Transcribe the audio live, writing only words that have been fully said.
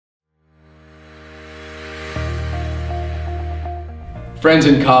Friends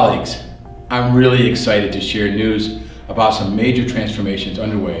and colleagues, I'm really excited to share news about some major transformations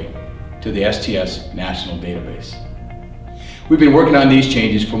underway to the STS National Database. We've been working on these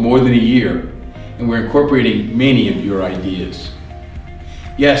changes for more than a year, and we're incorporating many of your ideas.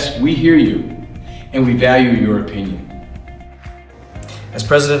 Yes, we hear you, and we value your opinion. As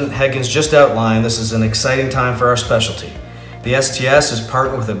President Higgins just outlined, this is an exciting time for our specialty. The STS has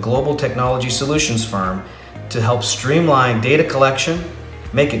partnered with a global technology solutions firm to help streamline data collection,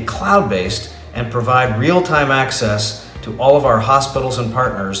 make it cloud-based, and provide real-time access to all of our hospitals and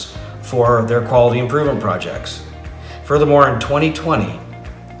partners for their quality improvement projects. Furthermore, in 2020,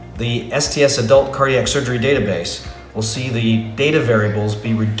 the STS Adult Cardiac Surgery Database will see the data variables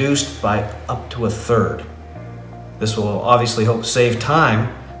be reduced by up to 1/3. This will obviously help save time,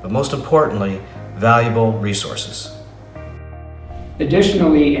 but most importantly, valuable resources.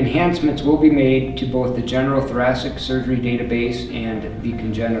 Additionally, enhancements will be made to both the General Thoracic Surgery Database and the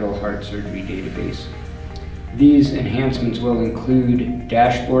Congenital Heart Surgery Database. These enhancements will include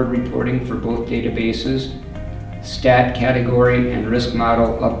dashboard reporting for both databases, stat category and risk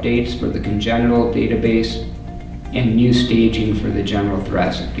model updates for the Congenital database, and new staging for the General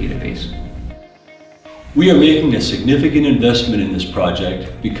Thoracic database. We are making a significant investment in this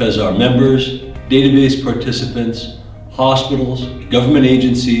project because our members, database participants, hospitals, government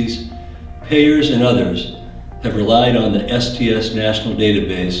agencies, payers, and others have relied on the STS National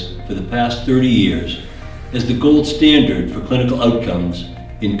Database for the past 30 years as the gold standard for clinical outcomes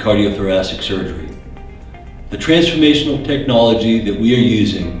in cardiothoracic surgery. The transformational technology that we are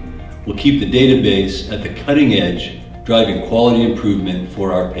using will keep the database at the cutting edge, driving quality improvement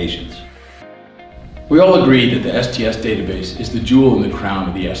for our patients. We all agree that the STS database is the jewel in the crown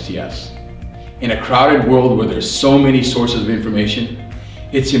of the STS. In a crowded world where there's so many sources of information,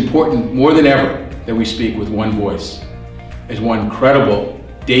 it's important more than ever that we speak with one voice, as one credible,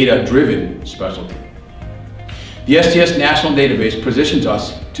 data-driven specialty. The STS National Database positions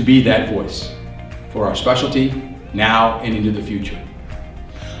us to be that voice for our specialty now and into the future.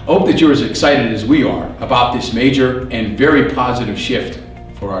 I hope that you're as excited as we are about this major and very positive shift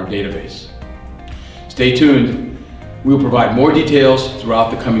for our database. Stay tuned. We will provide more details throughout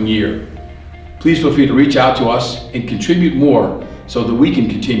the coming year. Please feel free to reach out to us and contribute more so that we can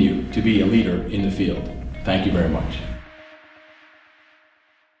continue to be a leader in the field. Thank you very much.